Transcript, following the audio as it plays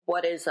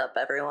What is up,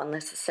 everyone?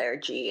 This is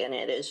Sarah G, and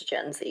it is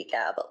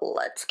GenZ-Gab.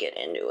 Let's get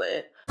into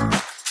it.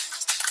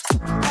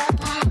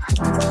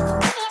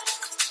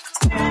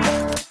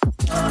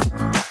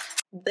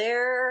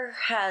 There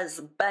has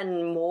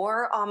been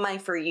more on my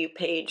For You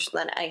page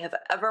than I have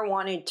ever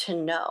wanted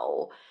to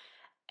know,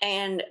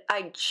 and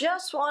I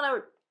just want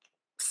to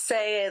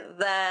say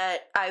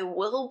that I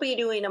will be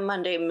doing a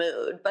Monday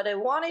mood, but I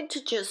wanted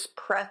to just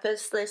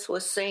preface this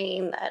with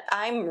saying that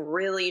I'm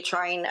really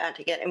trying not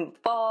to get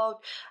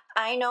involved.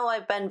 I know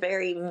I've been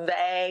very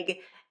vague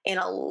in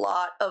a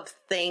lot of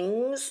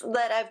things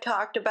that I've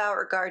talked about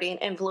regarding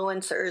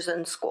influencers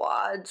and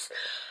squads,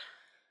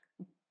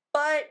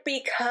 but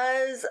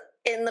because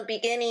in the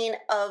beginning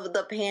of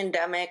the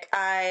pandemic,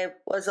 I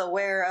was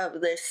aware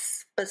of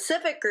this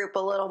specific group a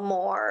little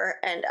more,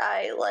 and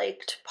I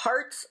liked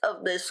parts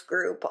of this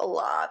group a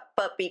lot,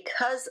 but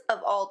because of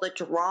all the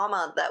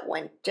drama that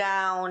went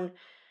down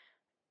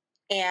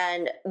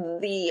and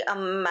the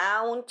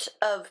amount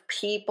of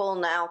people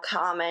now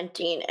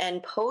commenting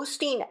and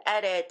posting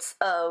edits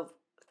of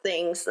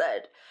things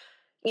that,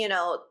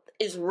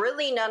 is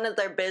really none of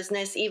their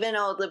business, even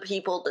though the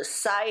people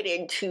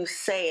decided to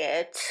say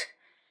it,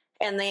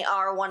 and they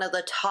are one of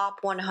the top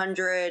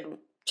 100,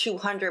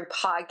 200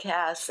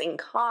 podcasts in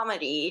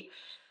comedy.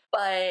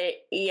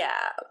 But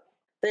yeah,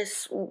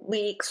 this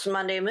week's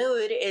Monday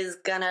Mood is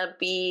gonna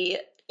be,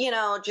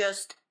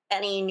 just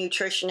any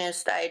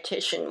nutritionist,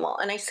 dietitian. Well,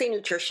 and I say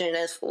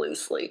nutritionist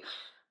loosely,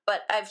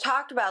 but I've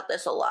talked about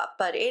this a lot,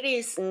 but it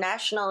is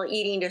National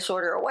Eating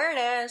Disorder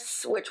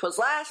Awareness, which was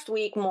last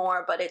week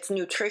more, but it's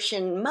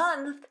Nutrition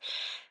Month.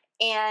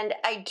 And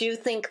I do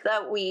think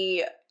that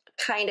we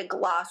kind of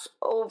gloss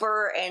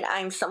over, and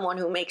I'm someone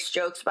who makes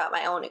jokes about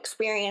my own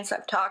experience.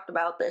 I've talked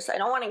about this. I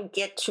don't want to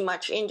get too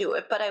much into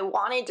it, but I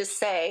wanted to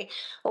say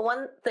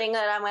one thing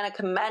that I'm going to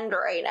commend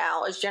right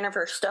now is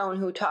Jennifer Stone,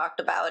 who talked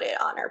about it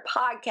on her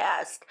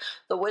podcast,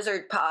 The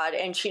Wizard Pod,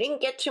 and she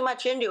didn't get too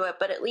much into it,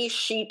 but at least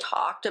she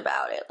talked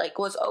about it,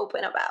 was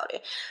open about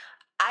it.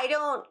 I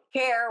don't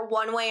care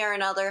one way or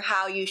another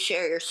how you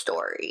share your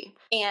story.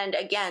 And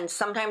again,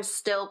 sometimes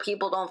still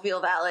people don't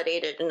feel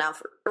validated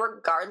enough,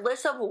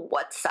 regardless of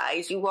what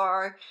size you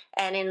are.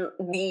 And in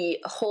the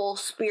whole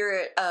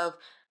spirit of,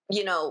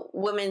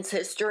 Women's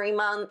History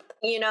Month,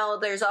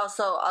 there's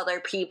also other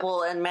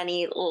people and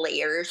many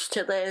layers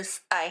to this.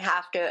 I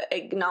have to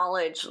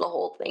acknowledge the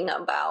whole thing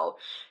about,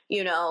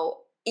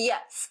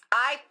 yes,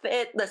 I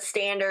fit the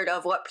standard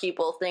of what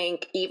people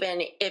think,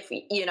 even if,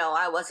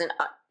 I wasn't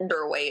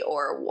underweight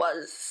or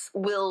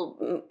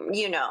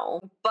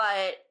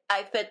but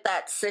I fit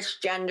that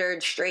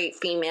cisgendered straight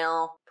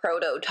female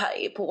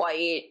prototype,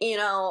 white,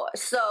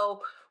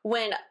 so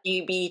when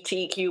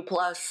LGBTQ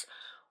plus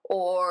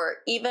or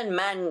even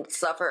men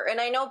suffer,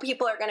 and I know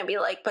people are going to be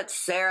like, but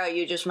Sarah,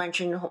 you just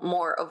mentioned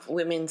more of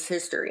Women's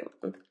History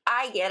Month.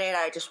 I get it.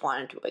 I just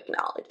wanted to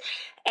acknowledge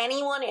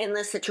anyone in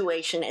this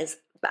situation is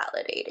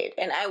validated.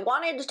 And I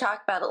wanted to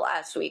talk about it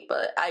last week,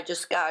 but I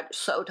just got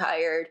so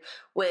tired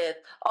with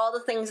all the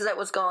things that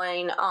was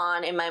going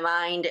on in my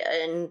mind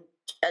and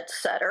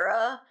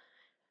etc.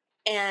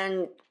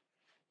 And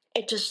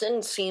it just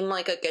didn't seem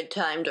like a good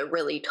time to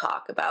really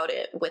talk about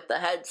it with the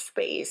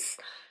headspace.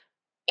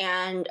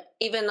 And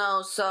even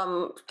though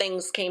some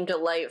things came to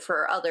light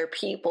for other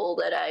people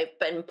that I've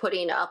been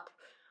putting up,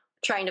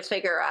 trying to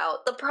figure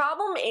out, the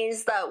problem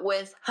is that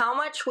with how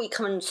much we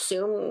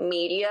consume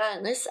media,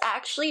 and this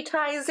actually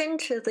ties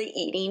into the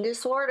eating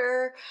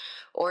disorder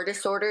or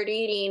disordered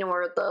eating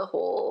or the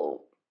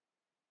whole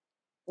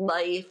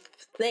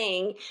life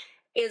thing,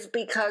 is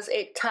because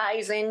it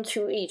ties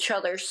into each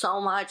other so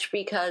much,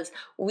 because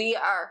we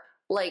are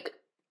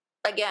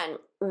again,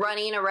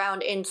 running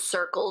around in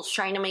circles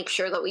trying to make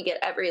sure that we get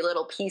every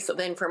little piece of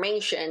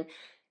information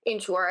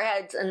into our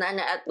heads, and then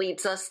it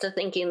leads us to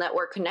thinking that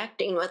we're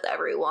connecting with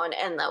everyone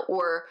and that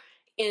we're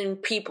in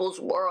people's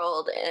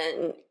world,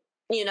 and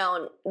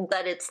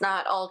that it's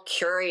not all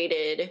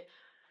curated.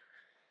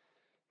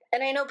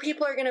 And I know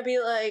people are going to be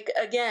like,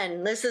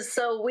 again, this is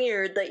so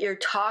weird that you're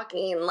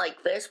talking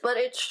like this, but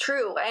it's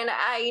true. And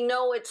I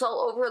know it's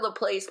all over the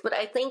place, but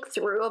I think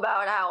through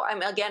about how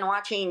I'm, again,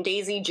 watching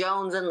Daisy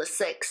Jones and the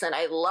Six, and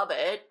I love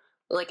it,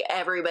 like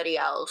everybody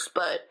else,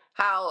 but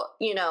how,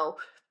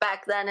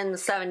 back then in the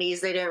 70s,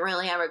 they didn't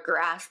really have a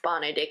grasp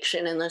on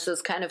addiction, and this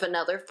is kind of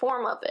another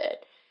form of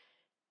it.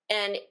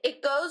 And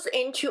it goes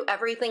into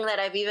everything that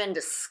I've even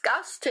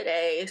discussed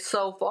today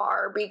so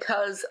far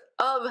because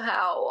of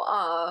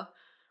how,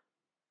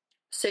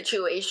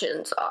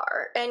 situations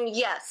are. And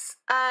yes,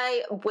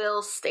 I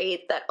will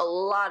state that a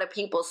lot of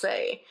people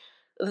say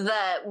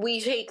that we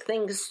take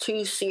things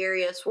too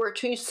serious. We're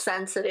too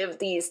sensitive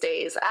these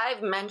days.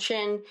 I've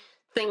mentioned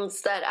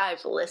things that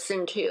I've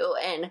listened to,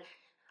 and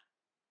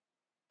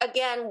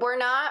again, we're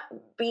not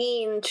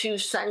being too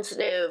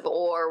sensitive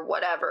or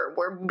whatever.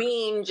 We're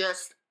being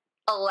just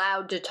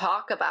allowed to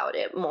talk about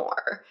it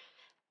more.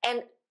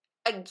 And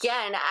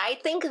again, I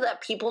think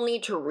that people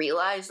need to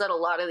realize that a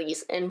lot of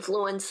these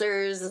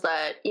influencers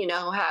that,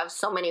 have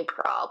so many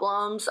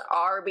problems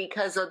are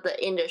because of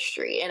the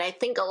industry. And I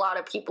think a lot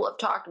of people have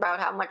talked about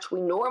how much we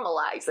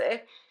normalize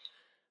it,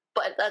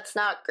 but that's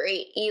not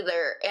great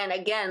either. And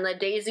again, the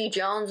Daisy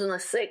Jones and the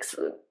Six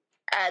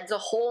adds a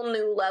whole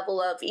new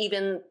level of,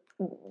 even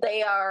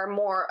they are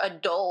more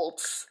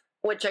adults,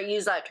 which I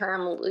use that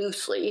term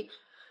loosely,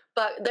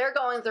 but they're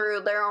going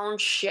through their own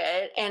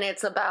shit, and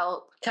it's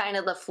about kind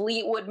of the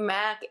Fleetwood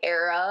Mac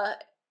era.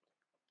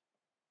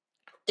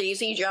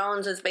 Daisy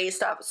Jones is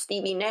based off of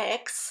Stevie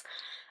Nicks,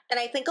 and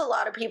I think a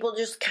lot of people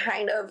just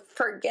kind of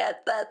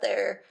forget that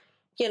the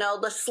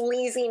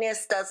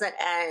sleaziness doesn't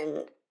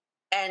end,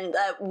 and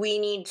that we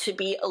need to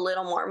be a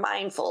little more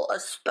mindful,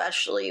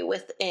 especially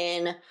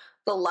within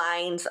the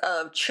lines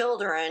of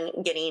children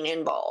getting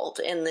involved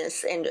in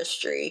this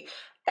industry.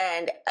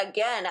 And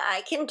again,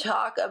 I can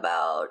talk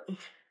about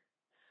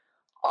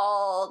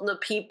all the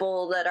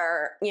people that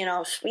are,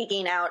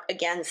 speaking out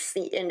against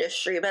the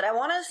industry, but I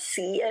want to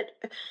see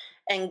it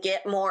and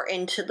get more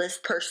into this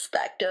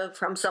perspective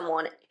from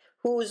someone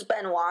who's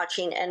been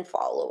watching and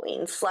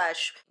following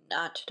 /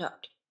 not to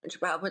talk too much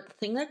about, but the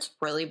thing that's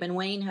really been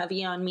weighing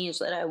heavy on me is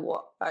that I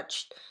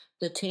watched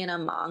the Tana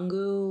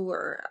Mongeau,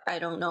 or I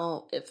don't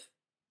know if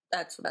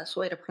that's the best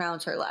way to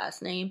pronounce her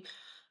last name,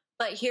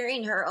 but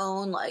hearing her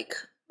own,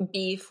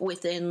 beef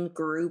within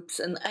groups,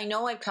 and I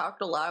know I've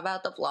talked a lot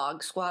about the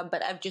Vlog Squad,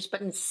 but I've just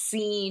been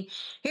seeing,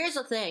 here's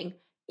the thing,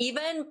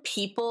 even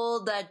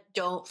people that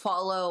don't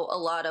follow a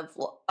lot of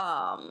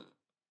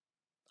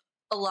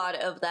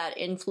that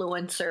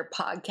influencer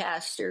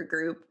podcaster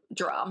group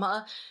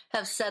drama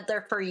have said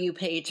their For You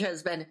page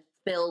has been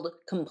filled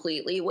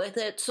completely with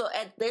it. So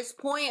at this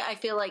point, I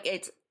feel like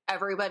it's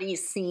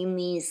everybody's seen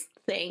these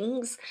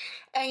things.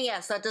 And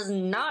yes, that does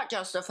not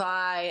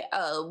justify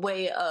a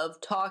way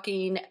of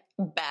talking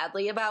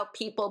badly about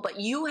people, but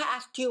you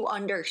have to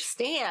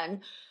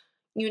understand,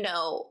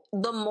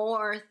 the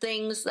more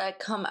things that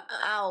come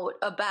out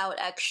about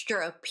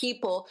extra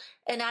people,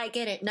 and I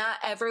get it, not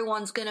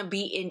everyone's gonna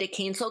be into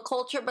cancel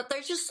culture, but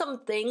there's just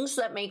some things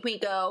that make me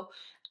go,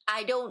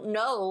 I don't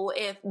know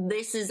if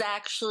this is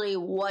actually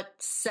what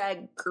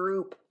said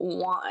group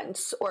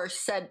wants, or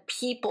said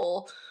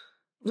people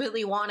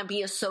really want to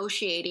be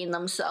associating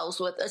themselves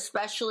with.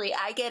 Especially,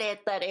 I get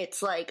it that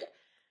it's like,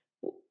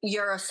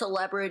 you're a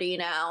celebrity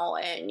now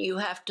and you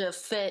have to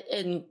fit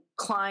and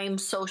climb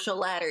social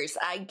ladders.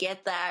 I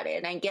get that,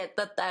 and I get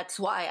that that's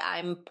why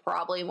I'm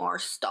probably more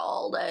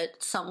stalled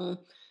at some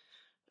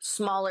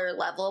smaller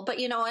level, but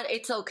you know what,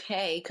 it's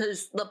okay,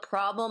 because the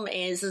problem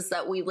is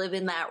that we live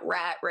in that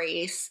rat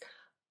race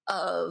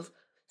of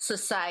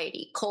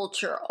society,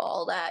 culture,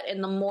 all that,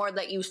 and the more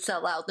that you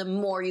sell out, the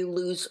more you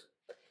lose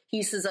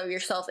pieces of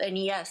yourself. And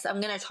yes,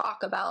 I'm going to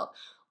talk about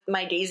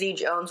my Daisy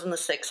Jones and the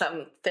Six.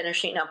 I'm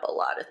finishing up a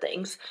lot of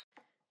things.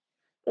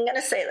 I'm going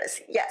to say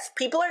this. Yes,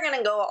 people are going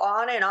to go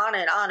on and on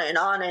and on and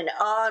on and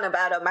on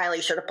about how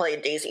Miley should have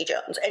played Daisy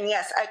Jones. And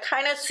yes, I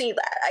kind of see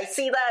that. I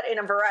see that in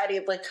a variety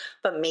of ways,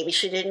 but maybe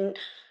she didn't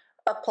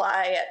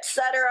apply,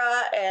 etc.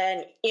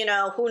 And,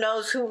 who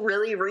knows who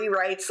really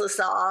rewrites the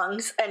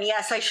songs. And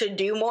yes, I should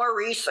do more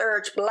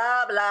research,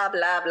 blah, blah,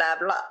 blah, blah,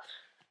 blah.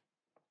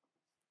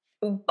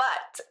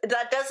 But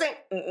that doesn't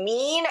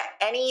mean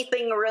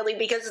anything really,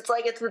 because it's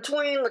like it's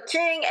between the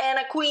king and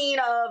a queen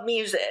of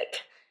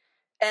music.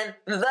 And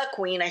the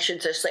queen, I should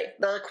just say,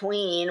 the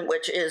queen,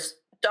 which is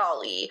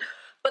Dolly.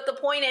 But the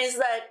point is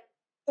that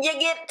you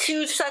get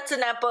two sets of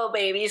Nepo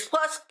babies,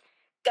 plus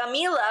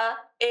Camila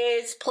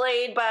is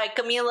played by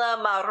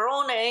Camila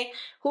Marrone,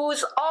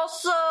 who's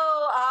also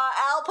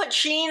Al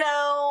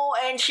Pacino,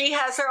 and she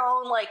has her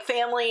own,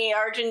 family,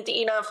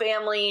 Argentina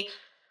family,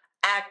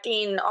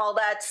 acting, all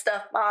that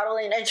stuff,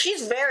 modeling, and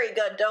she's very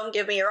good, don't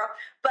get me wrong,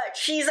 but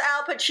she's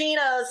Al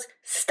Pacino's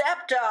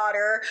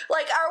stepdaughter.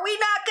 Are we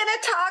not going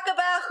to talk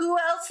about who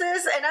else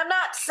is? And I'm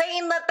not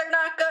saying that they're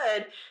not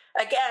good.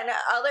 Again,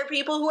 other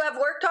people who have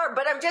worked hard,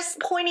 but I'm just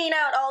pointing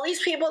out all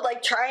these people,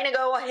 trying to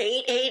go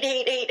hate.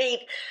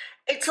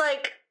 It's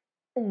like,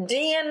 do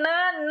you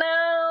not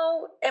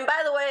know? And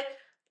by the way,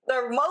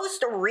 the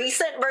most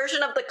recent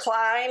version of The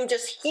Climb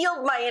just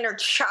healed my inner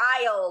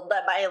child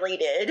that Miley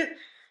did.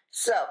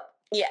 So,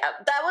 yeah,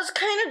 that was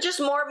kind of just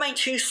more of my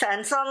 2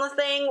 cents on the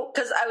thing,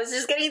 because I was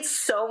just getting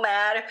so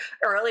mad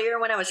earlier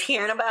when I was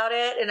hearing about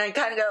it, and I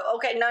kind of go,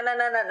 okay, no,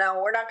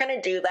 we're not going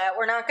to do that.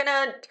 We're not going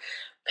to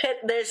pit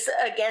this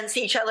against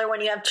each other when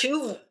you have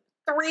 3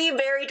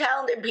 very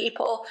talented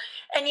people.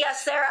 And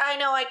yes, Sarah, I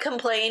know I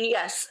complain.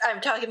 Yes,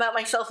 I'm talking about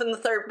myself in the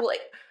third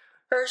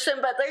person,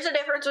 but there's a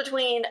difference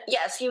between,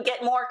 yes, you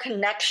get more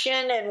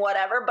connection and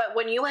whatever, but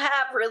when you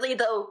have really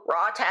the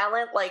raw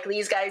talent like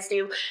these guys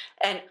do,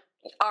 and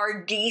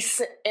are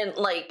decent and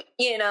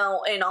in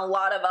a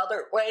lot of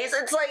other ways,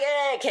 it's like,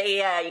 okay,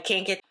 yeah, you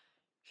can't get.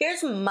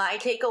 Here's my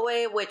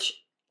takeaway,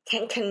 which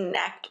can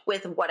connect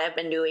with what I've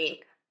been doing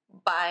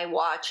by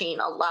watching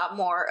a lot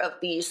more of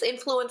these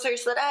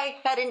influencers that I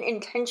hadn't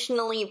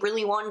intentionally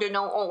really wanted to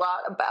know a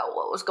lot about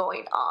what was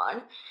going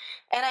on.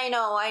 And I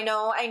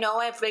know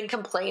I've been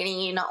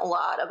complaining a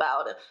lot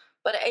about it,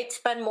 but it's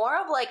been more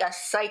of like a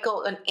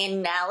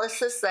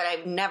psychoanalysis that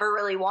I've never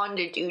really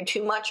wanted to do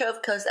too much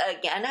of, because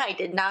again, I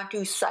did not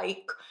do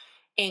psych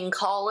in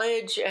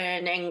college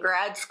and in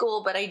grad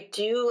school, but I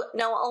do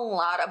know a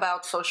lot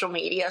about social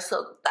media,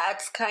 so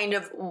that's kind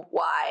of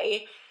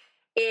why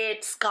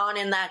it's gone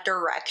in that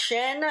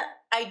direction.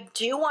 I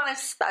do want to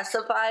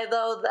specify,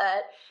 though,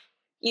 that,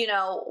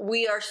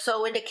 we are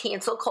so into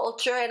cancel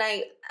culture, and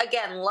I,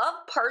 again,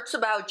 love parts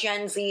about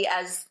Gen Z,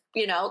 as,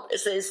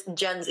 this is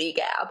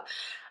GenZ-Gab.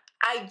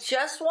 I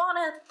just want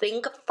to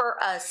think for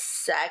a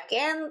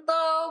second,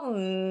 though,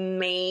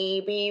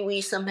 maybe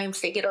we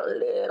sometimes take it a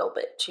little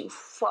bit too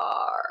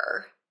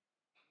far.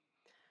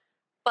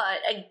 But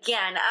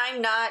again,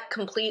 I'm not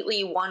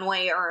completely one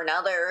way or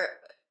another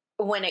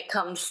when it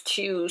comes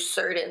to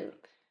certain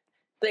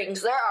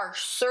things. There are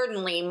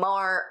certainly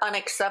more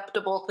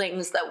unacceptable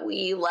things that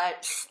we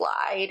let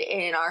slide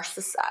in our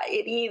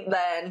society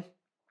than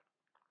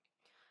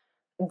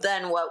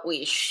what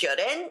we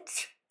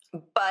shouldn't.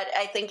 But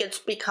I think it's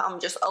become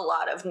just a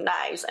lot of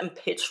knives and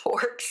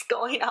pitchforks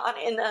going on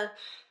in a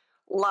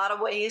lot of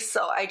ways.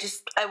 So I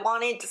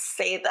wanted to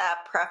say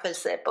that,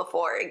 preface it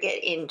before I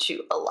get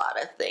into a lot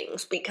of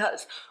things,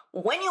 because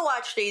when you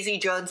watch Daisy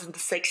Jones and the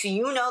Six,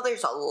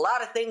 there's a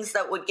lot of things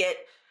that would get,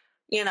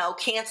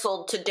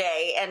 canceled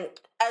today, and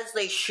as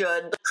they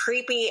should. The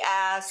creepy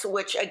ass,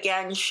 which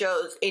again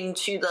shows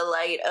into the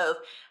light of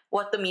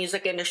what the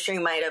music industry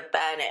might have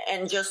been,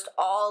 and just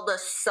all the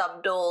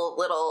subtle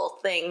little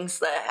things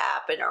that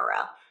happen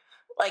around.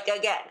 Like,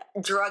 again,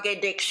 drug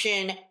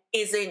addiction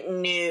isn't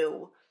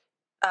new.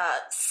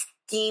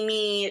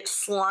 Schemy,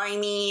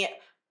 slimy,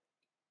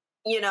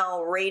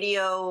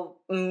 radio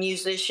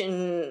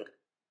musician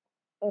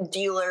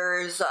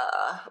dealers,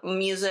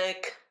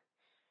 music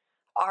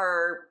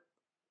are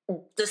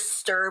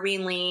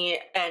disturbingly,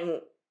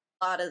 and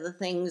a lot of the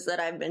things that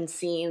I've been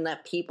seeing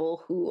that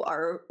people who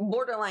are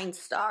borderline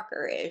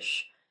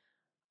stalker-ish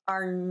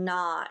are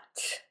not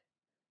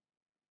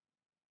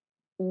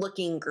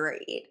looking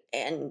great.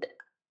 And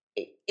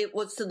it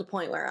was to the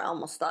point where I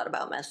almost thought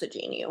about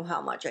messaging you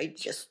how much I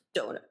just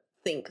don't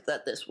think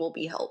that this will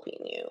be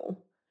helping you.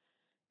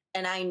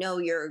 And I know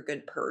you're a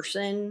good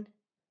person.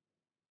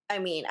 I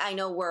mean, I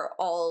know we're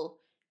all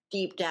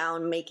deep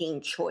down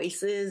making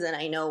choices, and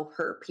I know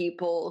hurt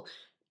people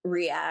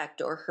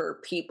react or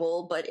hurt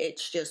people, but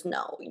it's just,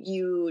 no,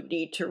 you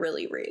need to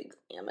really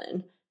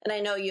re-examine. And I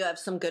know you have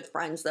some good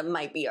friends that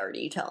might be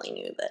already telling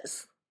you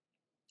this.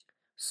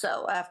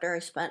 So after I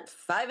spent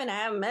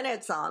 5.5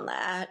 minutes on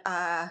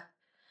that,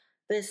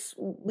 this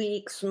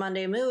week's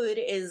Monday Mood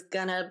is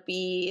gonna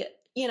be,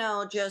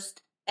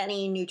 just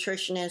any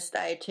nutritionist,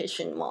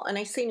 dietitian. Well, and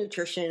I say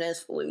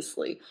nutritionist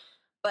loosely,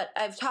 but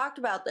I've talked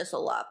about this a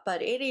lot,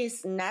 but it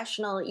is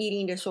National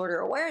Eating Disorder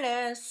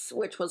Awareness,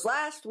 which was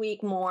last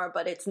week more,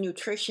 but it's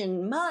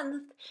Nutrition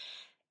Month.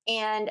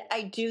 And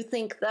I do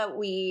think that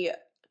we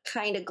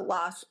kind of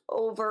gloss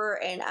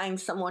over, and I'm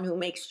someone who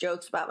makes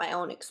jokes about my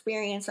own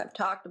experience. I've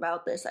talked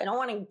about this. I don't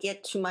want to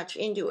get too much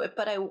into it,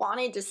 but I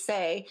wanted to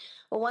say,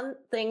 well, one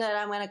thing that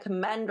I'm going to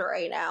commend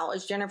right now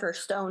is Jennifer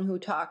Stone, who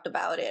talked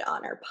about it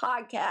on her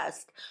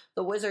podcast,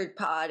 The Wizard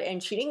Pod,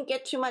 and she didn't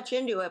get too much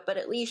into it, but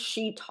at least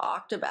she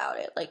talked about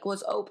it, like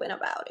was open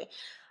about it.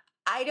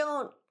 I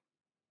don't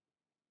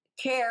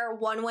care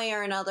one way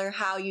or another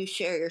how you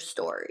share your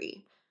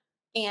story.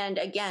 And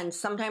again,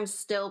 sometimes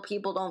still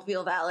people don't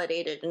feel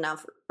validated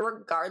enough,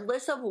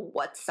 regardless of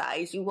what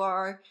size you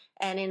are.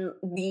 And in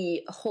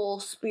the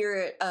whole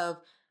spirit of,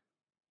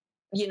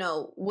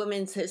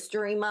 Women's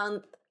History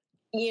Month,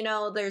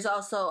 there's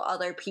also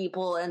other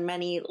people and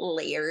many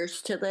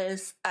layers to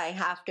this. I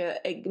have to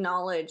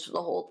acknowledge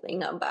the whole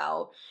thing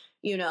about,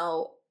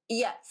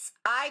 yes,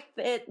 I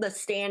fit the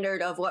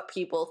standard of what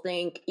people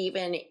think,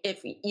 even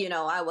if,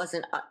 I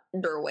wasn't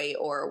underweight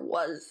or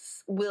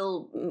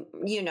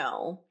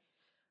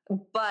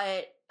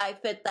but I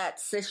fit that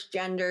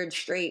cisgendered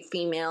straight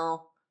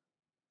female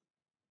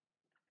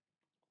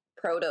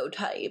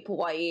prototype,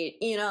 white,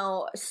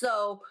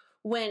 so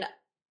when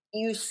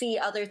you see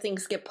other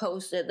things get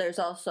posted, there's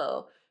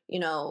also,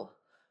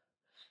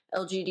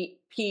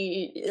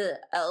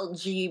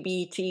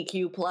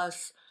 LGBTQ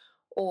plus,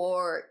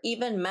 or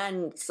even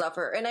men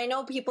suffer. And I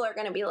know people are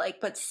going to be like,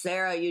 but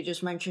Sarah, you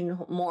just mentioned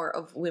more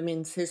of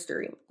Women's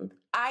History Month.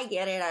 I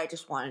get it. I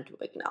just wanted to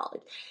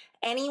acknowledge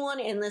anyone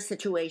in this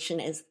situation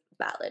is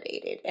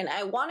validated. And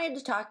I wanted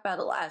to talk about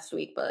it last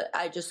week, but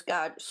I just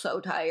got so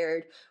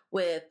tired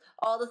with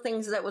all the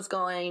things that was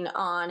going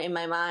on in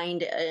my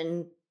mind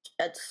and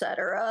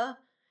etc.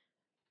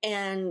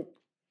 And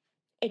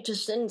it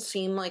just didn't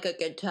seem like a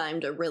good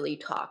time to really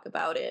talk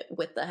about it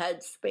with the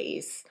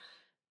headspace.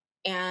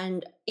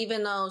 And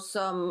even though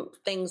some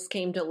things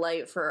came to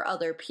light for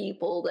other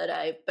people that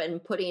I've been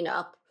putting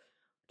up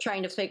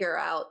trying to figure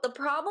out. The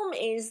problem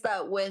is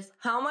that with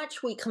how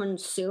much we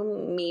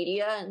consume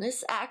media, and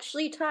this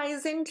actually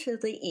ties into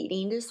the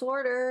eating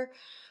disorder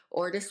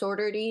or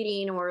disordered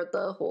eating or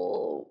the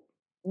whole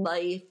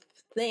life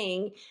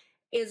thing,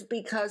 is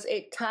because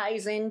it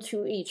ties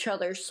into each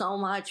other so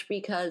much,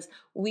 because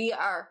we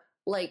are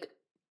like,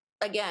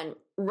 again,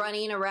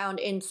 running around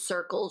in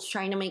circles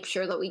trying to make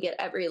sure that we get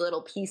every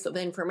little piece of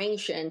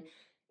information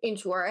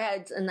into our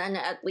heads, and then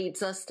it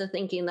leads us to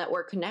thinking that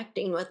we're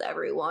connecting with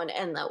everyone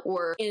and that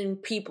we're in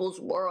people's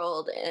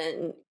world,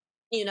 and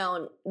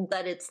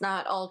that it's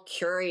not all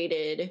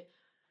curated,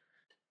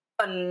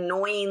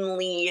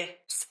 annoyingly,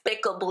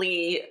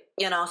 despicably,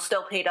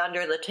 still paid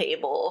under the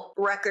table,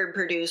 record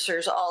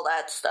producers, all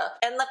that stuff.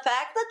 And the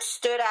fact that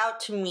stood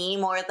out to me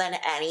more than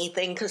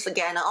anything, because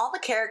again, all the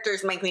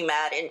characters make me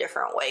mad in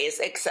different ways,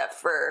 except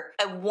for,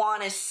 I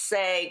want to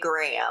say,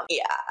 Graham.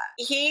 Yeah,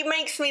 he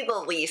makes me the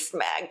least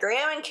mad.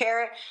 Graham and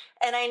Karen,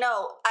 and I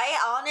know,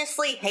 I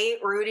honestly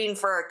hate rooting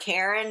for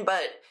Karen,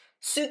 but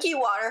Suki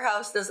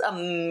Waterhouse does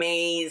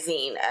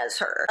amazing as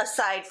her,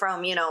 aside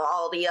from,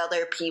 all the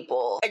other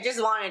people. I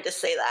just wanted to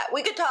say that.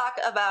 We could talk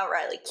about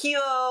Riley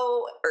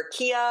Keough, or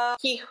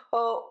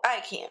Kehoe,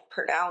 I can't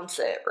pronounce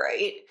it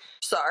right.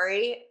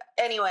 Sorry.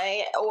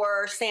 Anyway,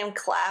 or Sam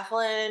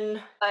Claflin.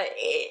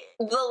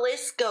 The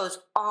list goes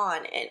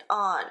on and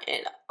on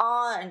and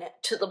on,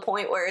 to the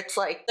point where it's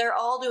like they're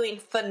all doing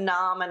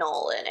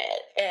phenomenal in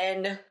it.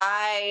 And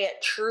I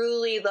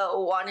truly,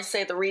 though, want to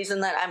say the reason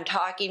that I'm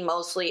talking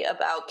mostly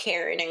about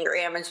Karen and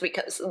Graham is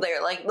because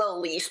they're like the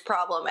least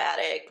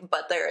problematic,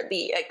 but they're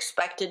the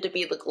expected to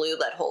be the glue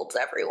that holds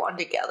everyone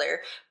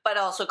together, but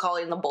also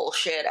calling the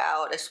bullshit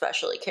out,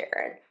 especially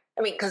Karen.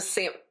 I mean, because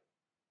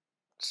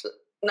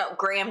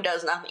Graham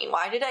does nothing.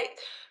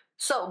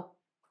 So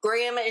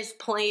Graham is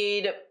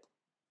played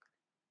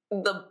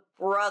the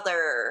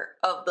brother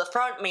of the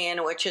front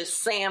man, which is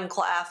Sam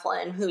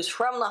Claflin, who's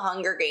from the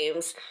Hunger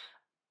Games,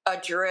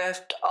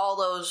 Adrift, all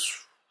those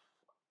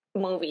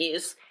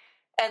movies.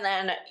 And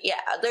then,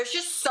 there's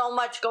just so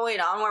much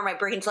going on where my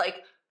brain's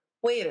like,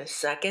 wait a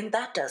second,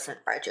 that doesn't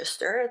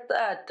register.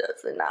 That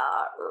does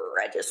not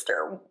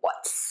register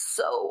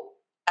whatsoever.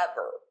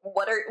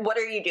 What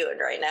are you doing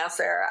right now,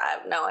 Sarah? I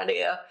have no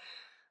idea.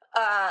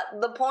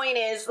 The point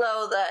is,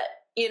 though, that,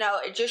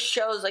 it just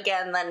shows,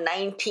 again, the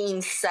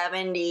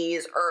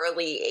 1970s,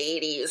 early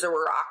 80s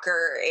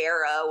rocker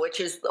era, which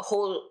is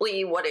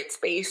wholly what it's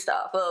based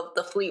off of,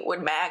 the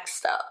Fleetwood Mac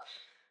stuff.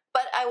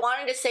 But I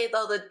wanted to say,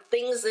 though, the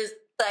things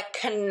that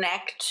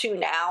connect to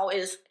now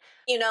is,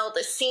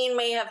 the scene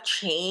may have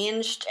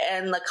changed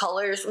and the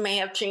colors may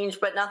have changed,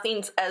 but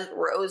nothing's as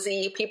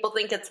rosy. People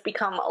think it's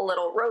become a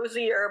little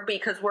rosier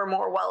because we're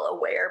more well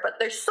aware, but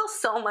there's still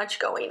so much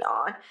going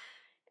on.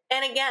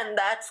 And again,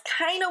 that's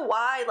kind of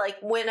why, like,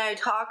 when I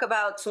talk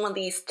about some of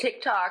these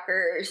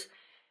TikTokers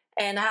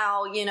and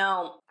how,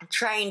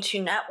 trying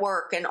to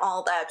network and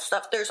all that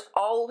stuff, there's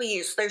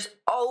always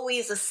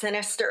a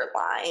sinister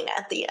line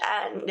at the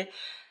end.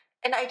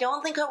 And I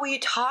don't think that we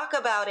talk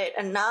about it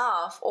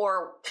enough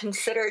or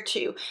consider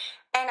to.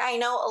 And I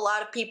know a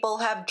lot of people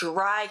have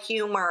dry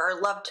humor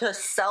or love to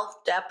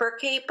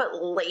self-deprecate,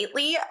 but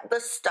lately, the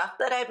stuff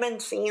that I've been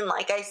seeing,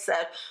 like I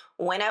said,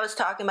 when I was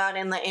talking about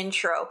in the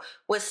intro,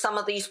 with some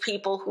of these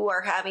people who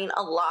are having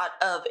a lot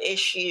of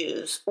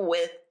issues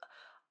with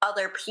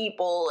other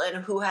people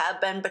and who have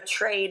been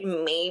betrayed,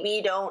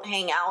 maybe don't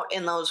hang out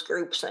in those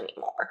groups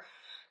anymore.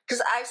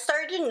 Because I've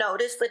started to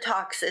notice the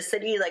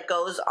toxicity that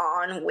goes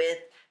on with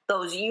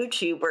those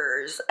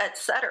YouTubers,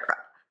 etc.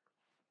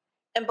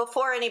 And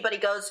before anybody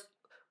goes,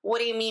 what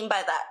do you mean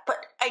by that?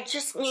 But I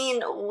just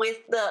mean with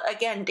the,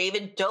 again,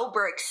 David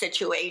Dobrik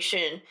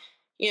situation,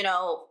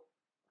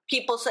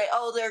 people say,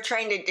 oh, they're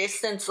trying to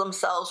distance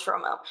themselves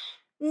from him.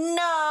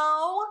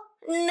 No.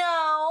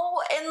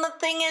 And the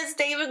thing is,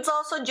 David's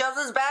also just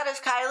as bad as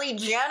Kylie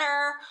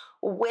Jenner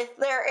with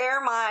their air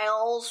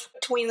miles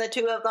between the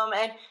two of them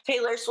and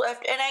Taylor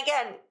Swift. And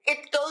again,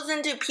 it goes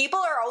into people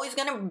are always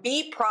going to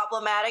be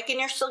problematic and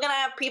you're still going to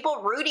have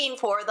people rooting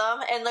for them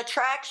and the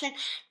traction.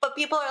 But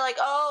people are like,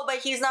 oh, but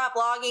he's not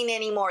blogging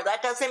anymore.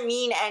 That doesn't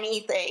mean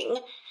anything.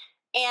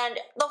 And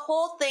the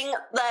whole thing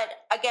that,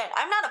 again,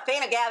 I'm not a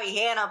fan of Gabby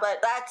Hanna, but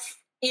that's,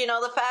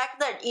 the fact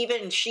that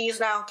even she's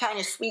now kind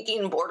of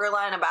speaking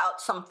borderline about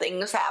some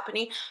things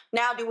happening.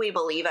 Now, do we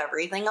believe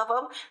everything of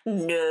them?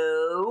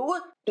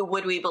 No.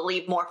 Would we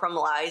believe more from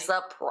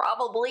Liza?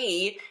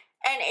 Probably.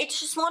 And it's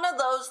just one of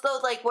those, though,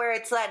 like, where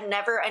it's that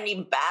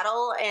never-ending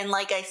battle. And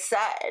like I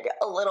said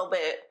a little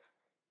bit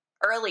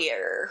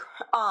earlier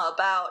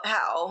about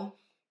how,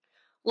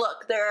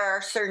 look, there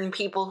are certain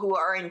people who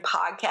are in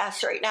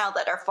podcasts right now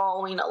that are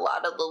following a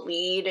lot of the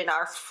lead and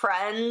are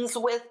friends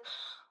with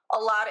a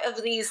lot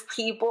of these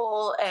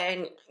people.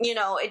 And,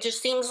 it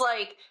just seems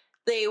like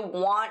they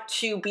want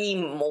to be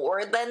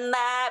more than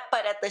that.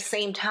 But at the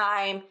same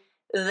time,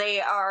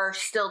 they are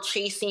still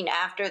chasing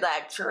after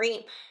that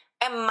dream.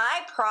 And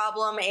my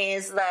problem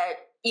is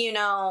that,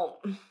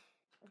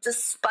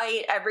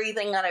 despite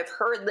everything that I've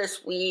heard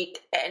this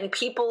week, and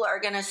people are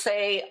going to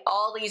say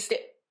all these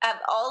have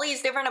all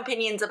these different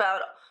opinions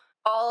about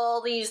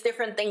all these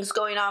different things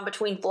going on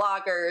between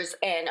vloggers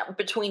and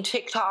between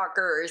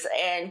TikTokers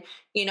and,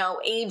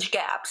 age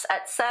gaps,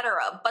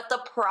 etc. But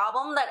the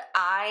problem that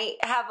I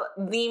have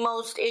the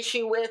most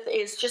issue with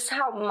is just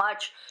how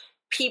much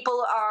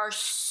people are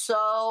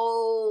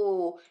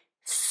so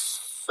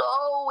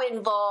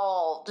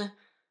involved,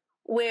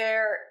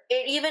 where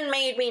it even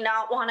made me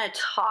not want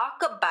to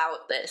talk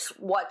about this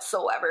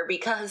whatsoever,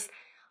 because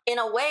in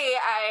a way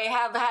I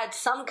have had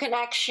some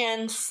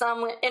connections,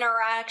 some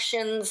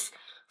interactions,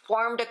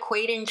 formed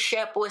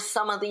acquaintanceship with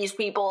some of these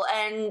people,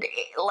 and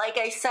like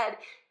I said,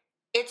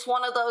 it's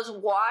one of those,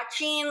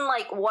 watching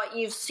like what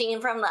you've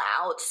seen from the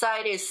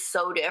outside is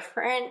so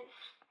different.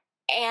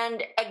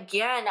 And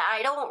again,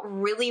 I don't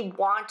really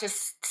want to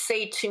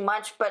say too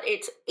much, but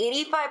it's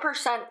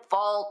 85%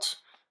 fault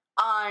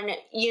on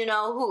you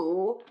know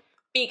who,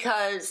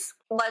 because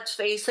let's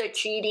face it,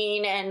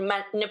 cheating and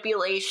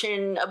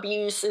manipulation,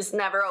 abuse is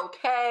never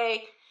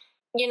okay.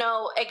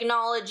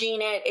 Acknowledging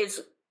it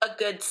is a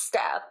good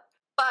step.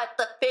 But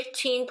the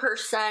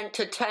 15%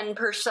 to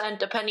 10%,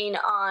 depending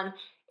on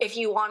if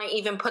you want to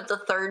even put the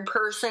third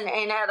person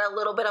in at a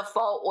little bit of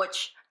fault,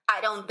 which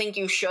I don't think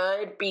you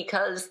should,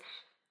 because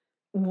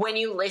when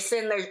you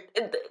listen,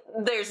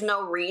 there's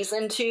no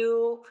reason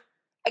to.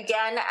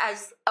 Again,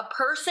 as a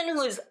person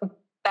who's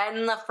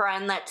been the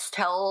friend that's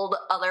told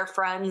other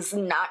friends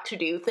not to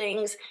do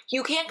things,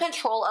 you can't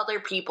control other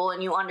people,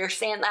 and you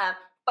understand that.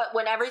 But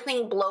when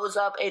everything blows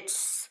up, it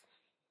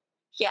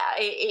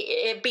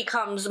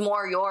becomes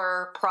more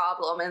your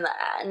problem in the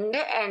end,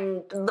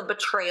 and the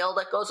betrayal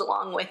that goes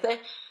along with it.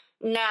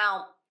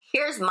 Now,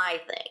 here's my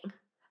thing.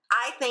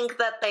 I think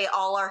that they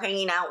all are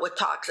hanging out with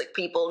toxic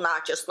people,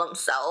 not just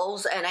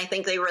themselves, and I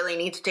think they really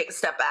need to take a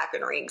step back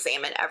and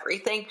re-examine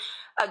everything.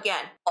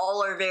 Again,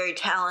 all are very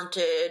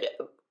talented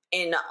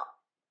in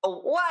a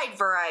wide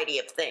variety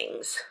of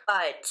things,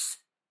 but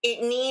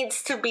it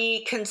needs to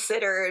be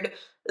considered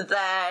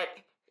that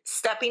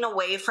stepping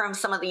away from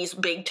some of these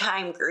big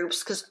time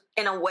groups, because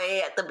in a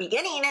way at the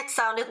beginning it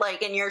sounded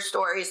like in your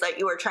stories that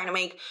you were trying to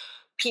make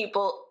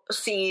people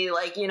see,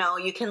 like,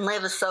 you can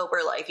live a sober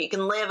life, you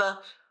can live a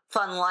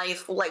fun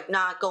life, like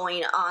not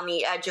going on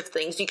the edge of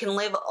things, you can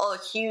live a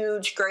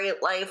huge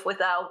great life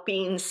without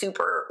being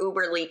super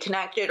uberly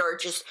connected or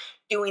just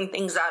doing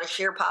things out of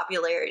sheer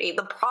popularity.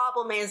 The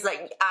problem is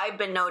that I've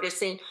been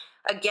noticing,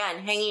 again,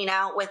 hanging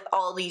out with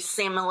all these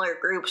similar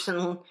groups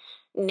and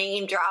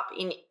name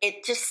dropping,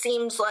 it just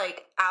seems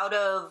like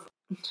I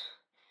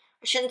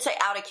shouldn't say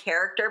out of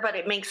character, but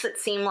it makes it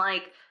seem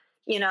like,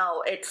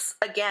 it's,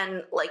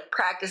 again, like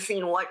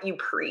practicing what you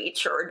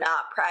preach or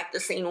not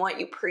practicing what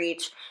you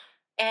preach.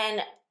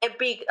 And it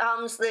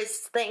becomes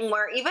this thing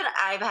where even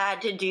I've had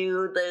to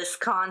do this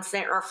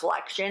constant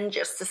reflection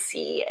just to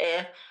see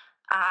if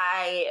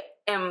I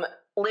am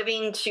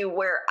living to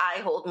where I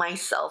hold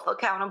myself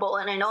accountable.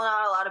 And I know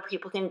not a lot of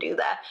people can do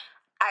that.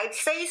 I'd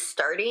say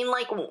starting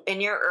like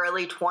in your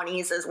early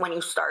 20s is when you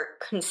start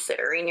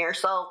considering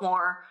yourself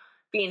more,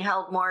 being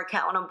held more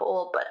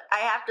accountable. But I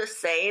have to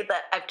say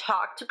that I've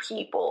talked to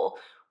people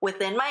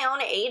within my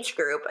own age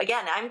group.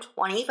 Again, I'm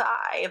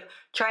 25,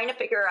 trying to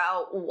figure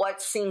out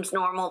what seems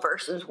normal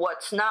versus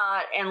what's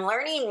not, and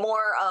learning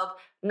more of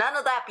none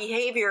of that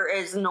behavior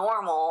is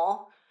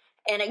normal.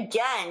 And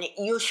again,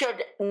 you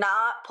should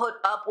not put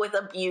up with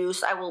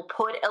abuse. I will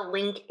put a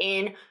link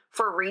in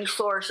for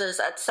resources,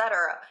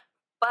 etc.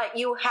 But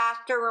you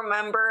have to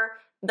remember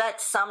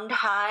that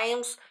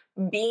sometimes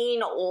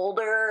being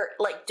older,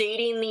 like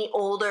dating the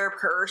older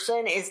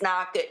person, is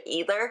not good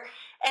either.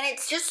 And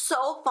it's just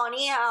so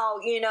funny how,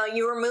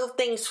 you remove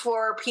things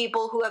for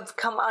people who have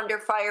come under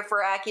fire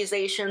for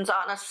accusations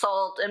on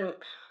assault and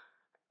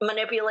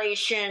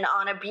manipulation,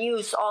 on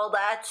abuse, all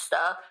that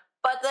stuff.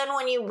 But then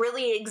when you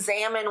really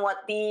examine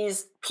what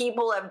these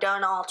people have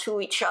done all to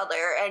each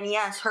other, and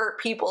yes, hurt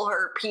people,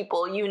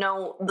 you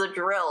know the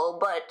drill,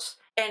 but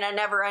in a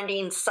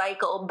never-ending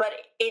cycle. But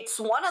it's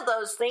one of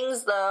those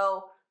things,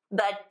 though,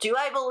 that do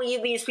I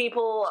believe these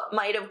people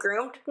might have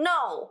groomed?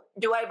 No.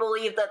 Do I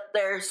believe that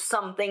there's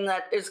something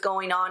that is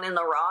going on in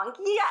the wrong?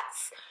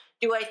 Yes.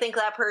 Do I think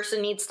that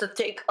person needs to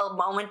take a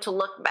moment to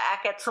look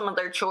back at some of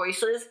their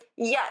choices?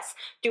 Yes.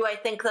 Do I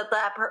think that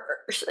that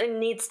person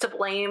needs to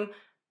blame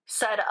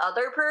said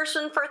other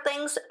person for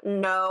things?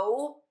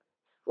 No.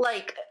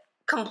 Like,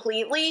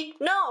 completely?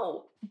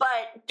 No.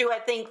 But do I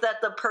think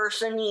that the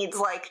person needs,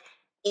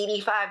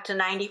 85 to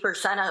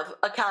 90% of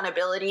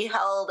accountability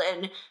held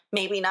and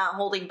maybe not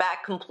holding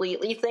back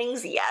completely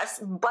things?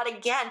 Yes. But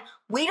again,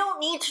 we don't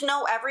need to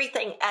know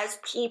everything as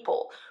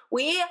people.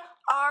 We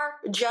are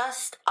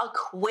just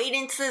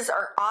acquaintances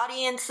or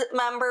audience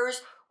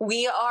members.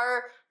 We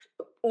are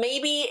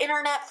maybe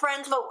internet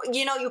friends, but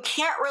you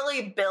can't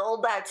really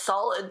build that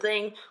solid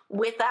thing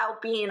without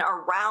being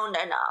around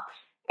enough.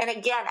 And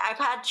again, I've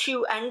had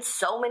to end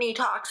so many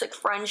toxic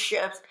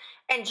friendships,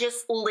 and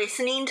just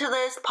listening to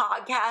this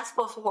podcast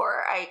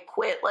before I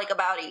quit like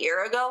about a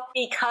year ago,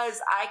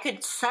 because I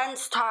could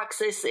sense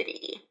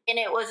toxicity and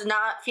it was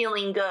not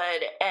feeling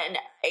good. And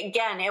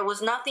again, it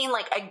was nothing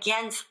like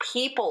against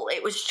people.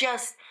 It was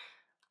just,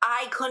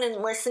 I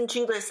couldn't listen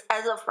to this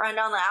as a friend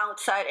on the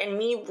outside, and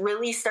me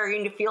really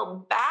starting to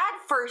feel bad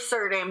for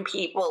certain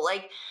people.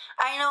 Like,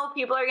 I know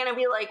people are going to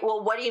be like,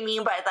 well, what do you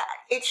mean by that?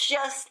 It's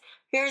just,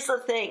 here's the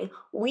thing.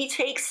 We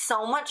take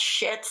so much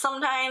shit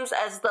sometimes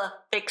as the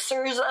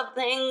fixers of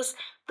things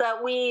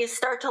that we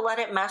start to let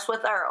it mess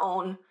with our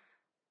own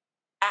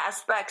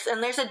aspects.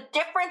 And there's a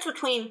difference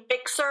between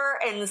fixer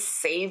and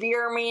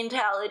savior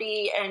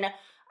mentality, and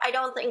I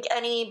don't think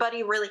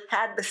anybody really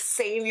had the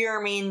savior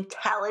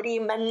mentality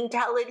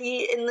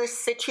in this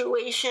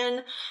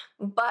situation,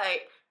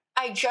 but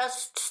I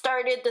just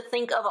started to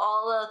think of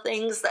all the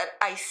things that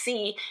I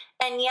see.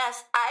 And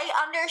yes, I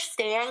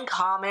understand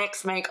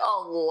comics make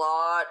a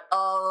lot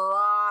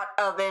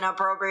of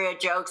inappropriate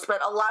jokes, but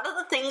a lot of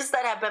the things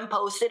that have been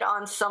posted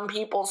on some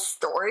people's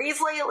stories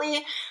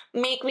lately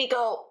make me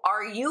go,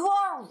 are you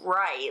all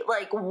right?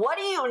 Like, what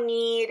do you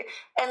need?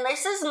 And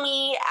this is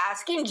me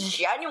asking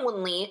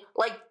genuinely,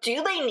 like,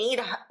 do they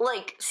need,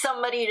 like,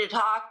 somebody to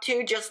talk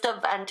to, just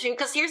to vent to?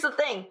 Because here's the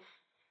thing.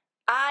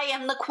 I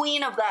am the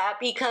queen of that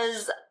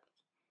because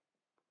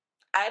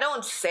I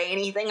don't say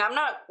anything. I'm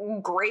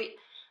not great.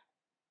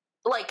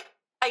 Like,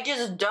 I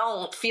just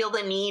don't feel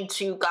the need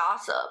to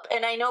gossip.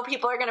 And I know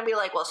people are going to be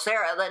like, well,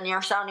 Sarah, then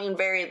you're sounding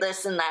very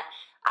this and that.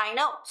 I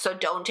know. So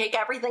don't take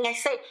everything I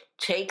say.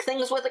 Take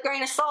things with a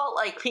grain of salt,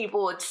 like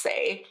people would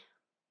say.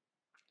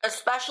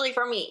 Especially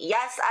for me.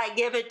 Yes, I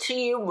give it to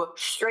you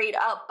straight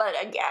up. But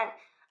again,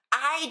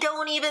 I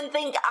don't even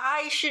think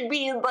I should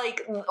be,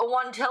 like, the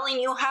one telling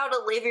you how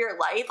to live your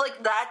life.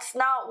 Like, that's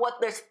not what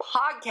this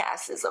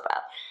podcast is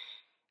about.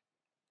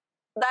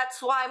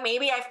 That's why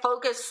maybe I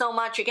focus so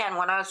much, again,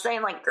 when I was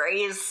saying, like,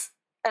 Grey's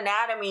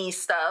Anatomy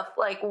stuff,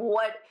 like,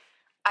 what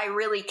I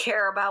really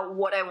care about,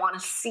 what I want to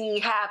see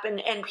happen,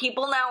 and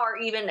people now are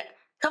even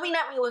coming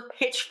at me with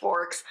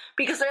pitchforks,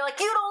 because they're like,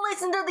 you don't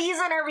listen to these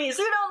interviews,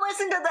 you don't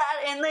listen to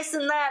that, and this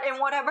and that, and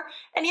whatever.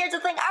 And here's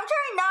the thing, I'm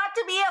trying not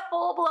to be a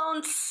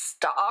full-blown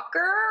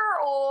stalker,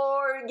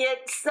 or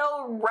get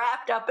so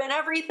wrapped up in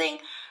everything.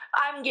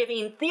 I'm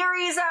giving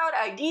theories out,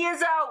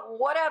 ideas out,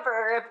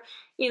 whatever. If,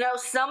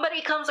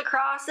 somebody comes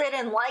across it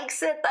and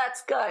likes it,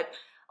 that's good.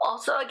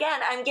 Also,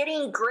 again, I'm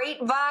getting great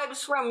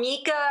vibes from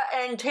Mika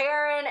and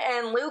Taryn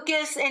and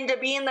Lucas into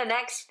being the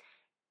next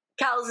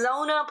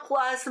Calzona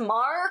plus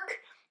Mark.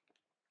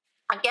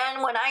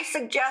 Again, when I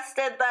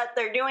suggested that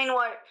they're doing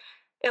what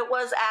it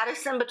was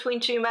Addison between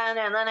two men,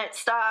 and then it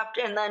stopped,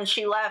 and then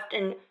she left,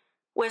 and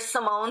with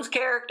Simone's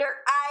character,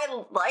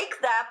 I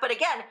like that, but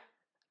again,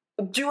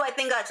 do I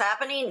think that's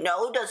happening?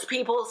 No. Does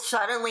people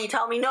suddenly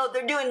tell me, no,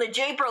 they're doing the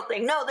J-Pro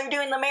thing, no, they're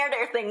doing the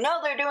Meredith thing, no,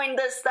 they're doing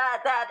this,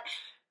 that.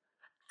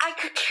 I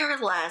could care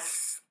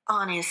less,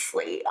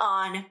 honestly,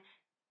 on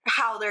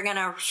how they're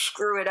gonna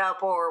screw it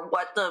up or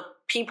what the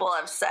people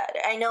have said.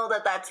 I know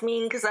that that's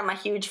mean because I'm a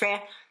huge fan,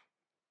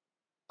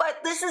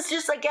 but this is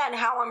just, again,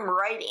 how I'm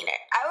writing it.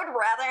 I would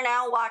rather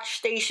now watch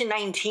Station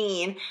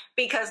 19,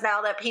 because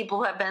now that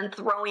people have been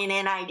throwing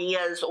in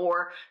ideas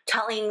or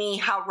telling me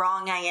how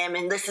wrong I am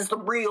and this is the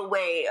real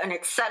way and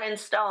it's set in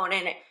stone,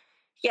 and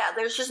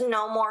there's just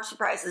no more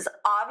surprises.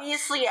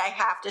 Obviously, I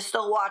have to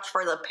still watch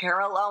for the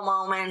parallel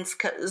moments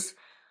because,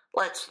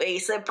 let's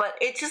face it, but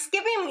it's just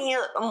giving me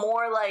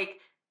more,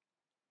 like,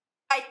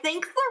 I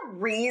think the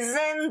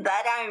reason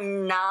that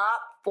I'm not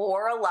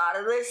for a lot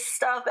of this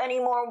stuff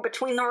anymore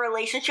between the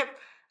relationship,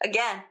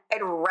 again,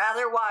 I'd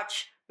rather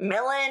watch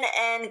Millen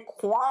and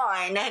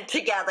Quan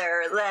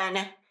together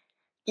than,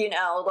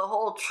 the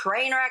whole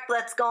train wreck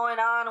that's going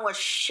on with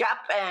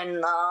Shep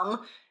and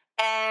them.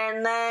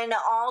 And then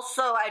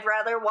also I'd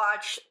rather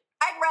watch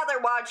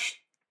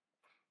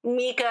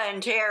Mika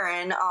and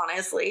Taryn,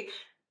 honestly.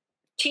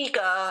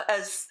 Tika,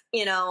 as,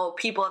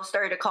 people have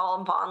started to call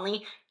him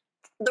fondly.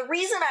 The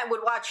reason I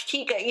would watch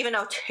Tika, even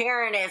though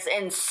Taryn is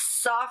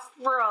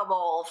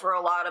insufferable for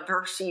a lot of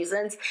her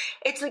seasons,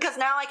 it's because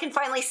now I can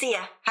finally see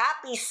a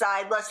happy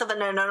side, less of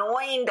an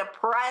annoying,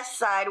 depressed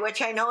side,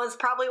 which I know is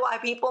probably why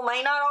people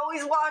might not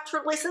always watch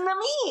or listen to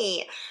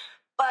me.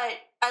 But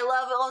I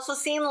love also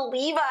seeing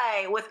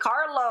Levi with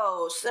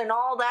Carlos and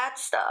all that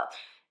stuff.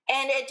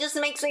 And it just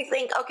makes me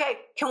think, okay,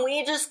 can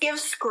we just give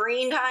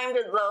screen time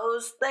to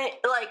those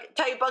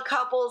type of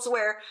couples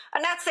where,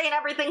 I'm not saying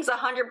everything's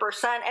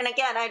 100%, and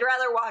again, I'd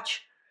rather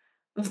watch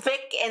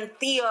Vic and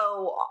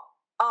Theo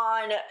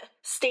on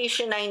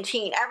Station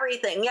 19,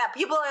 everything. Yeah,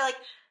 people are like,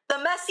 the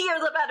messier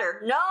the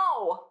better.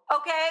 No,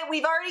 okay,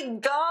 we've already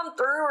gone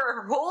through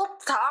a whole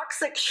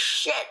toxic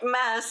shit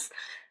mess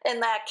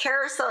in that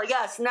carousel.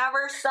 Yes,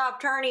 never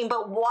stop turning,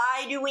 but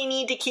why do we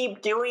need to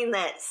keep doing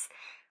this?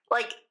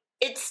 Like,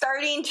 it's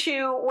starting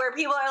to where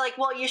people are like,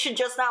 well, you should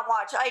just not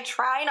watch. I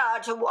try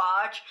not to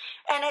watch.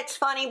 And it's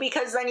funny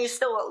because then you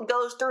still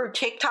go through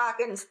TikTok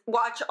and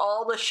watch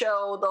all the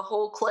show, the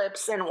whole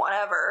clips and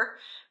whatever,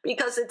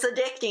 because it's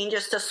addicting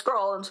just to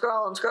scroll and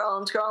scroll and scroll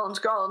and scroll and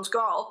scroll and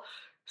scroll.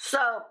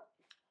 So,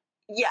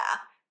 yeah.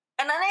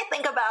 And then I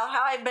think about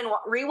how I've been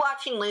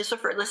rewatching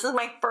Lucifer. This is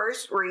my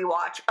first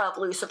rewatch of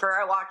Lucifer.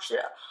 I watched it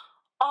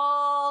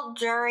all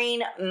during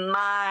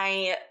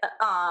my,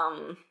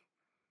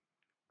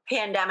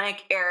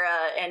 pandemic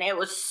era, and it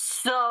was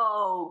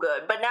so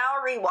good. But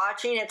now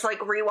rewatching, it's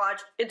like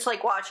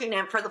watching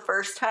it for the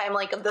first time,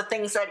 like of the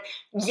things that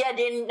you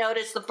didn't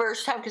notice the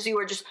first time because you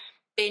were just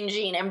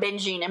binging and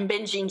binging and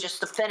binging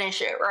just to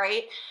finish it,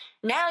 right?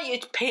 Now you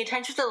pay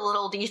attention to the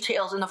little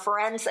details and the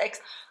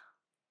forensics.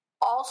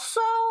 Also,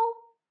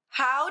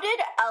 how did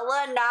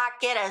Ella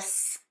not get a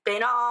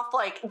spin-off,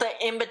 like the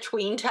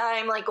in-between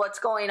time, like what's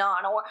going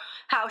on, or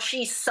how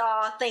she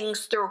saw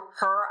things through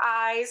her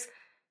eyes?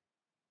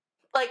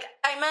 Like,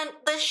 I meant,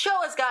 this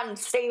show has gotten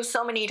saved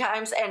so many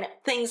times and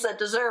things that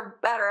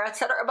deserve better,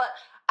 etc. But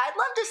I'd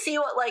love to see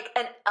what, like,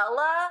 an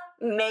Ella,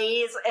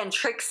 Maze, and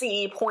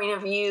Trixie point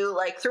of view,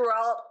 like,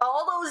 throughout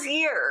all those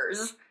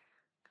years,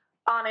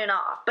 on and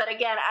off. But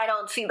again, I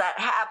don't see that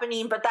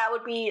happening, but that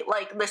would be,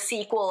 like, the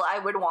sequel I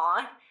would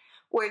want,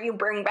 where you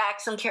bring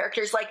back some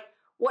characters. Like,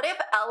 what if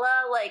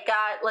Ella, like,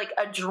 got, like,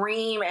 a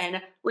dream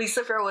and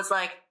Lucifer was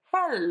like,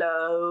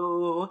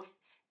 hello,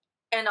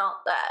 and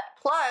all that.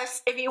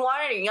 Plus, if you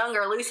wanted a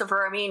younger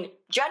Lucifer, I mean,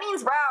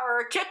 Jennings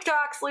Brower,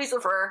 TikTok's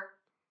Lucifer,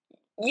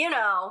 you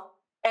know,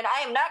 and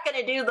I am not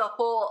going to do the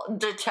whole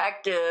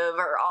detective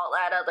or all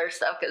that other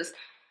stuff, because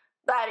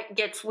that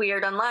gets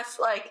weird, unless,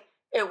 like,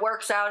 it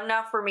works out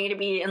enough for me to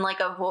be in, like,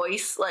 a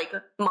voice, like,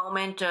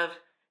 moment of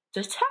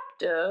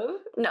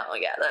detective. No,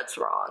 yeah, that's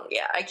wrong.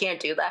 Yeah, I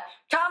can't do that.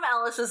 Tom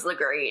Ellis is the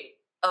great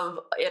of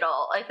it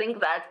all. I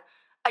think that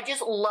I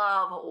just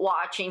love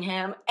watching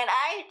him, and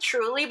I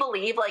truly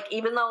believe, like,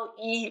 even though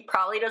he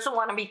probably doesn't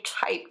want to be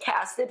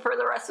typecasted for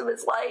the rest of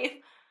his life,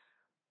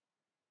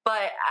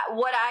 but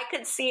what I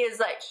could see is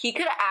that he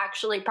could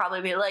actually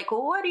probably be like,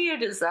 what do you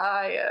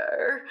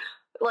desire?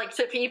 Like,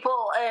 to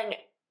people, and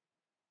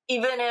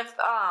even if,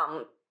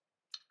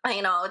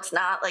 you know, it's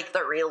not, like,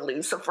 the real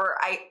Lucifer,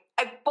 I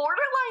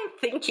borderline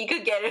think he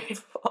could get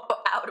it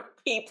out of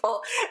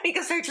people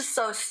because they're just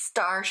so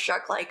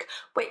starstruck. Like,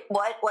 wait,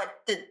 what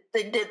did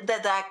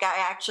that guy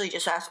actually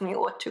just ask me?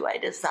 What do I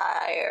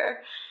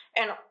desire?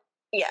 And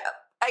yeah,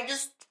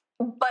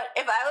 but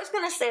if I was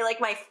going to say, like,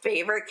 my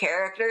favorite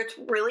character, it's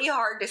really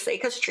hard to say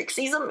because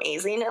Trixie's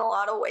amazing in a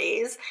lot of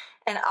ways.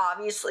 And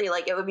obviously,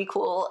 like, it would be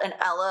cool. And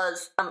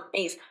Ella's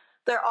amazing.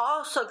 They're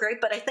all so great,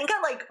 but I think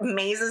I like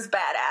Maze's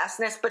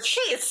badassness, but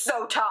she is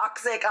so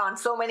toxic on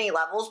so many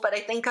levels, but I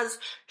think because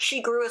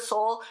she grew a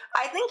soul,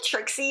 I think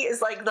Trixie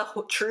is, like, the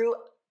true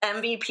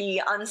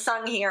MVP,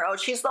 unsung hero.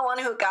 She's the one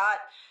who got,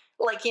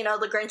 like, you know,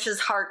 the Grinch's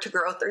heart to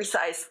grow 3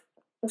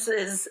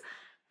 sizes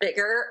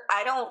bigger.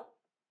 I don't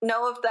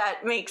know if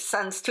that makes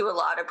sense to a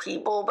lot of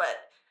people,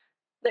 but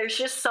there's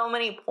just so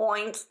many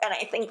points, and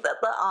I think that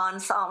the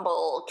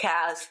ensemble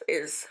cast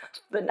is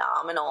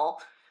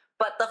phenomenal.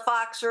 But the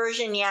Fox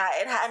version, yeah,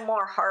 it had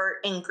more heart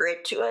and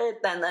grit to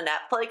it than the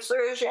Netflix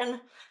version.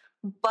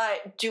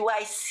 But do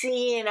I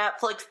see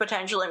Netflix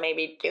potentially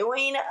maybe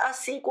doing a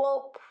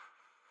sequel?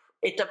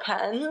 It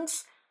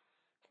depends.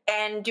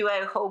 And do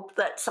I hope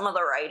that some of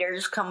the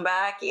writers come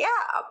back? Yeah.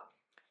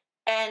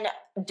 And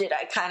did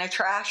I kind of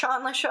trash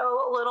on the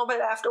show a little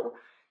bit after?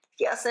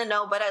 Yes and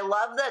no, but I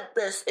love that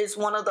this is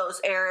one of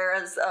those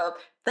eras of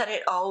that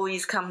it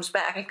always comes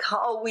back. It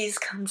always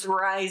comes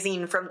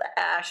rising from the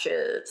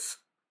ashes.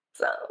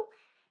 So,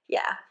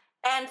 yeah.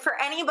 And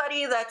for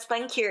anybody that's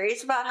been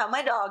curious about how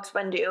my dog's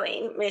been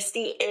doing,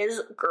 Misty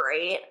is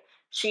great.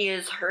 She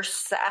is her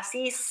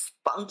sassy,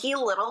 spunky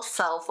little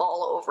self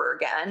all over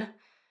again.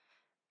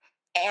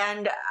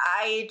 And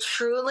I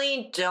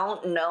truly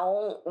don't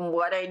know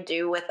what I'd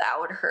do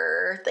without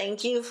her.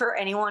 Thank you for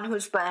anyone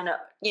who's been,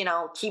 you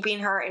know, keeping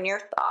her in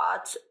your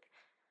thoughts.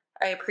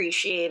 I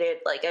appreciate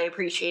it. Like, I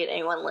appreciate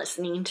anyone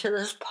listening to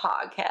this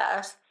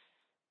podcast.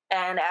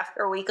 And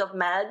after a week of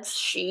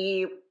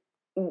meds,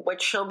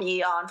 which she'll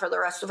be on for the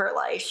rest of her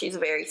life. She's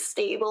very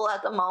stable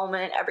at the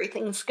moment.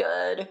 Everything's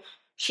good.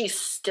 She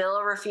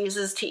still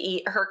refuses to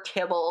eat her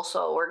kibble,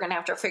 so we're going to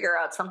have to figure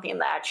out something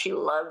that she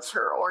loves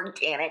her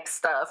organic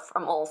stuff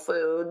from Whole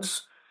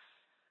Foods.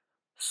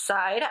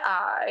 Side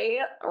eye,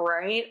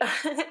 right?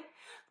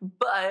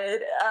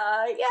 But,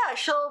 yeah,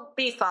 she'll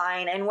be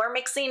fine. And we're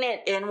mixing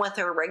it in with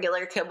her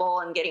regular kibble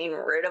and getting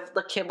rid of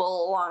the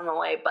kibble along the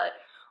way. But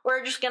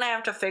we're just going to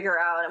have to figure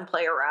out and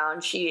play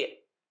around. She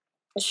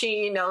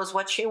knows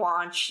what she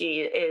wants.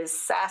 She is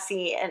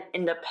sassy and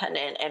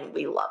independent, and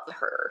we love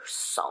her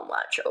so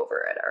much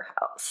over at our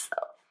house.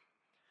 So,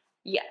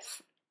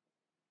 yes.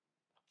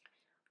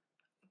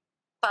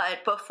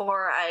 But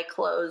before I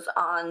close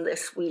on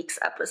this week's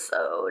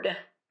episode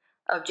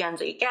of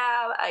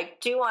GenZ-Gab, I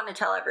do want to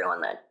tell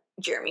everyone that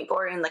Jeremy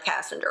Gordon, the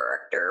cast and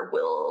director,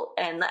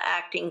 and the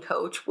acting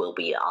coach will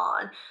be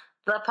on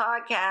the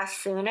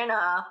podcast soon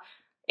enough.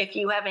 If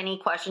you have any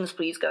questions,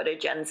 please go to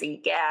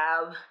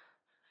GenZ-Gab,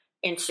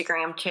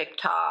 Instagram,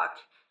 TikTok,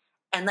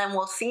 and then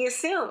we'll see you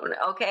soon,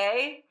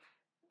 okay?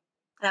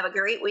 Have a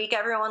great week,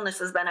 everyone. This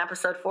has been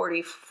episode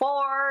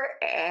 44,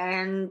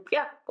 and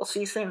yeah, we'll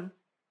see you soon.